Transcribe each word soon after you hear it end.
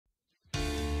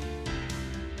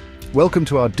Welcome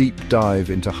to our deep dive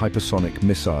into hypersonic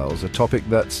missiles, a topic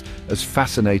that's as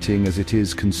fascinating as it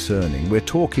is concerning. We're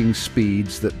talking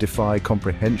speeds that defy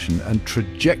comprehension and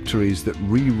trajectories that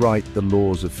rewrite the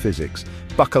laws of physics.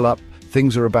 Buckle up,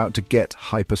 things are about to get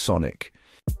hypersonic.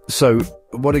 So,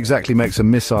 what exactly makes a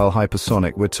missile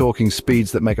hypersonic? We're talking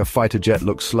speeds that make a fighter jet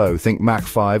look slow, think Mach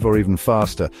 5 or even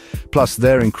faster. Plus,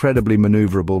 they're incredibly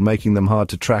maneuverable, making them hard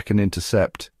to track and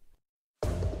intercept.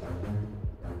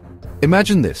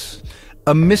 Imagine this,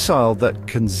 a missile that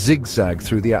can zigzag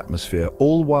through the atmosphere,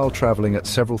 all while traveling at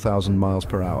several thousand miles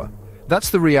per hour. That's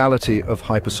the reality of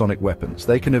hypersonic weapons.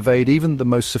 They can evade even the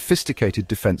most sophisticated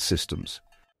defense systems.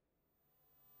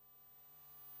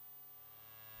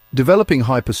 Developing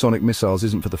hypersonic missiles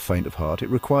isn't for the faint of heart. It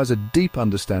requires a deep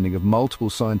understanding of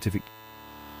multiple scientific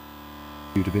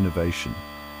of innovation.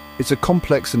 It's a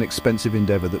complex and expensive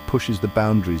endeavor that pushes the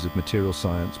boundaries of material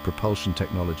science, propulsion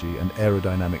technology, and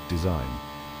aerodynamic design.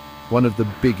 One of the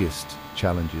biggest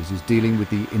challenges is dealing with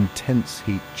the intense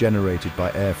heat generated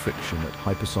by air friction at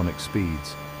hypersonic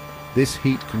speeds. This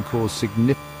heat can cause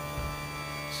significant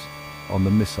on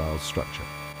the missile's structure.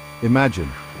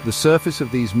 Imagine, the surface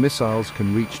of these missiles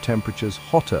can reach temperatures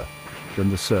hotter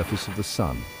than the surface of the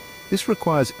sun. This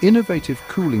requires innovative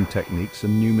cooling techniques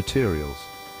and new materials.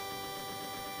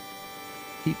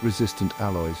 Heat-resistant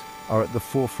alloys are at the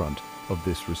forefront of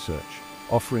this research,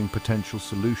 offering potential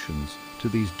solutions to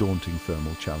these daunting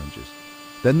thermal challenges.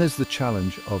 Then there's the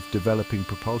challenge of developing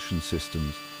propulsion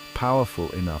systems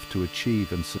powerful enough to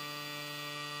achieve and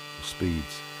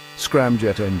speeds.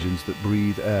 Scramjet engines that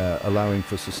breathe air, allowing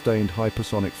for sustained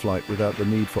hypersonic flight without the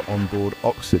need for onboard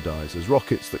oxidizers.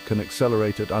 Rockets that can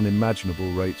accelerate at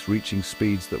unimaginable rates, reaching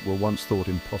speeds that were once thought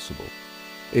impossible.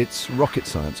 It's rocket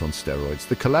science on steroids.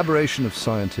 The collaboration of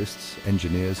scientists,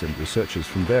 engineers, and researchers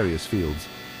from various fields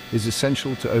is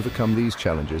essential to overcome these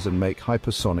challenges and make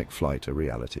hypersonic flight a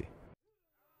reality.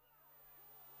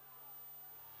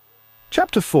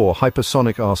 Chapter 4,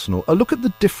 Hypersonic Arsenal. A look at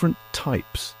the different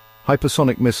types.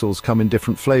 Hypersonic missiles come in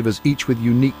different flavors, each with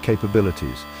unique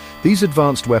capabilities. These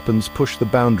advanced weapons push the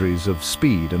boundaries of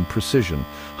speed and precision.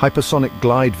 Hypersonic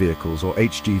glide vehicles, or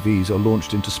HGVs, are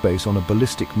launched into space on a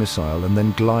ballistic missile and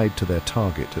then glide to their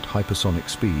target at hypersonic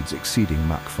speeds exceeding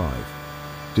Mach 5.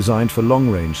 Designed for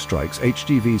long-range strikes,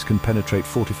 HGVs can penetrate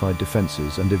fortified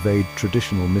defenses and evade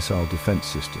traditional missile defense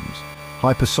systems.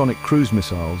 Hypersonic cruise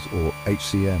missiles, or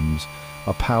HCMs,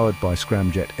 are powered by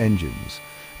scramjet engines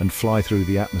and fly through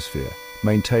the atmosphere,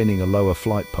 maintaining a lower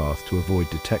flight path to avoid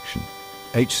detection.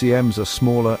 HCMs are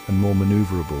smaller and more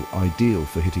maneuverable, ideal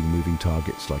for hitting moving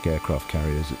targets like aircraft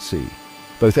carriers at sea.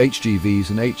 Both HGVs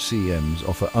and HCMs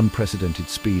offer unprecedented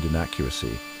speed and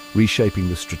accuracy, reshaping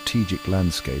the strategic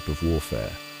landscape of warfare.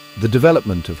 The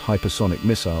development of hypersonic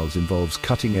missiles involves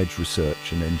cutting-edge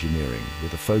research and engineering,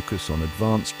 with a focus on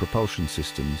advanced propulsion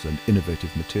systems and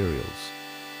innovative materials.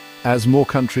 As more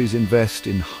countries invest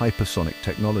in hypersonic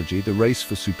technology, the race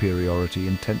for superiority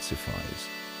intensifies,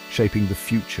 shaping the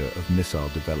future of missile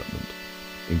development.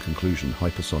 In conclusion,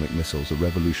 hypersonic missiles are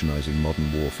revolutionizing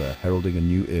modern warfare, heralding a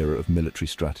new era of military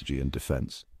strategy and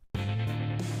defense.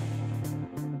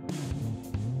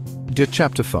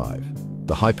 Chapter 5.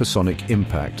 The Hypersonic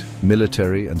Impact,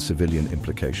 Military and Civilian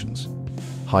Implications.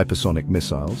 Hypersonic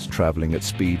missiles, traveling at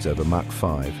speeds over Mach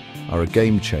 5, are a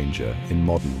game-changer in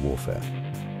modern warfare.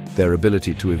 Their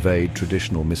ability to evade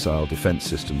traditional missile defense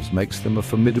systems makes them a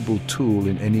formidable tool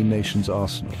in any nation's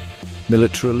arsenal.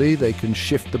 Militarily, they can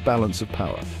shift the balance of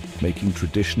power, making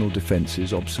traditional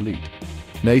defenses obsolete.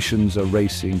 Nations are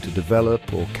racing to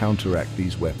develop or counteract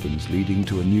these weapons, leading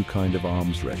to a new kind of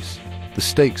arms race. The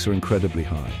stakes are incredibly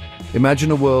high.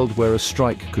 Imagine a world where a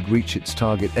strike could reach its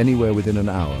target anywhere within an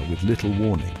hour with little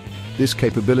warning. This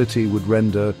capability would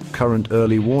render current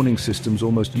early warning systems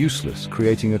almost useless,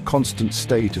 creating a constant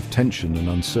state of tension and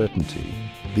uncertainty.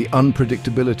 The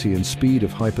unpredictability and speed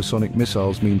of hypersonic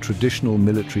missiles mean traditional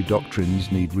military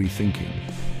doctrines need rethinking.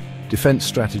 Defense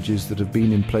strategies that have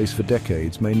been in place for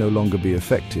decades may no longer be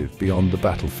effective beyond the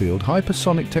battlefield.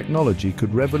 Hypersonic technology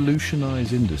could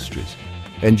revolutionize industries.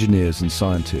 Engineers and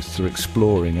scientists are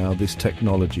exploring how this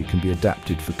technology can be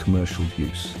adapted for commercial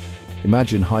use.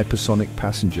 Imagine hypersonic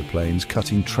passenger planes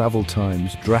cutting travel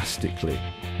times drastically,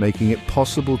 making it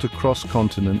possible to cross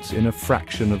continents in a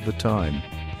fraction of the time.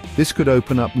 This could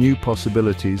open up new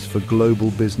possibilities for global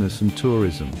business and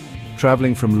tourism.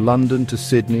 Traveling from London to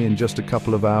Sydney in just a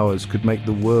couple of hours could make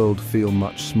the world feel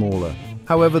much smaller.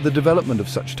 However, the development of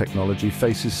such technology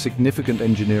faces significant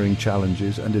engineering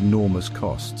challenges and enormous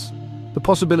costs. The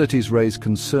possibilities raise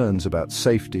concerns about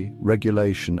safety,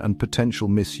 regulation, and potential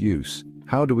misuse.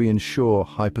 How do we ensure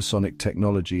hypersonic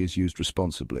technology is used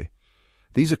responsibly?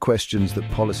 These are questions that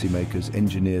policymakers,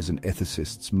 engineers, and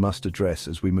ethicists must address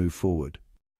as we move forward.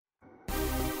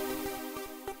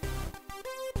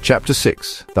 Chapter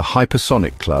 6: The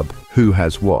Hypersonic Club, Who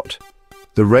Has What?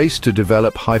 The race to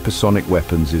develop hypersonic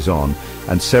weapons is on,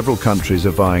 and several countries are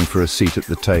vying for a seat at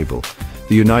the table.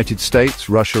 The United States,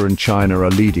 Russia, and China are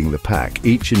leading the pack,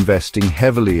 each investing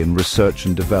heavily in research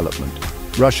and development.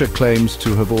 Russia claims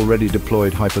to have already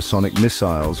deployed hypersonic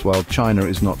missiles, while China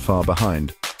is not far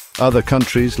behind. Other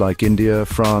countries like India,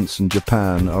 France, and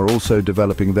Japan are also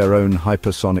developing their own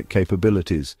hypersonic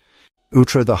capabilities.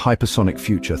 Ultra the hypersonic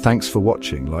future. Thanks for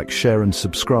watching. Like, share, and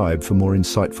subscribe for more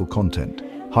insightful content.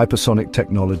 Hypersonic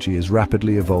technology is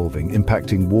rapidly evolving,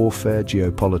 impacting warfare,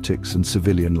 geopolitics, and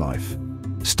civilian life.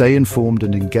 Stay informed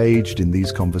and engaged in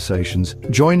these conversations.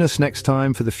 Join us next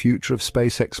time for the future of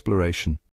space exploration.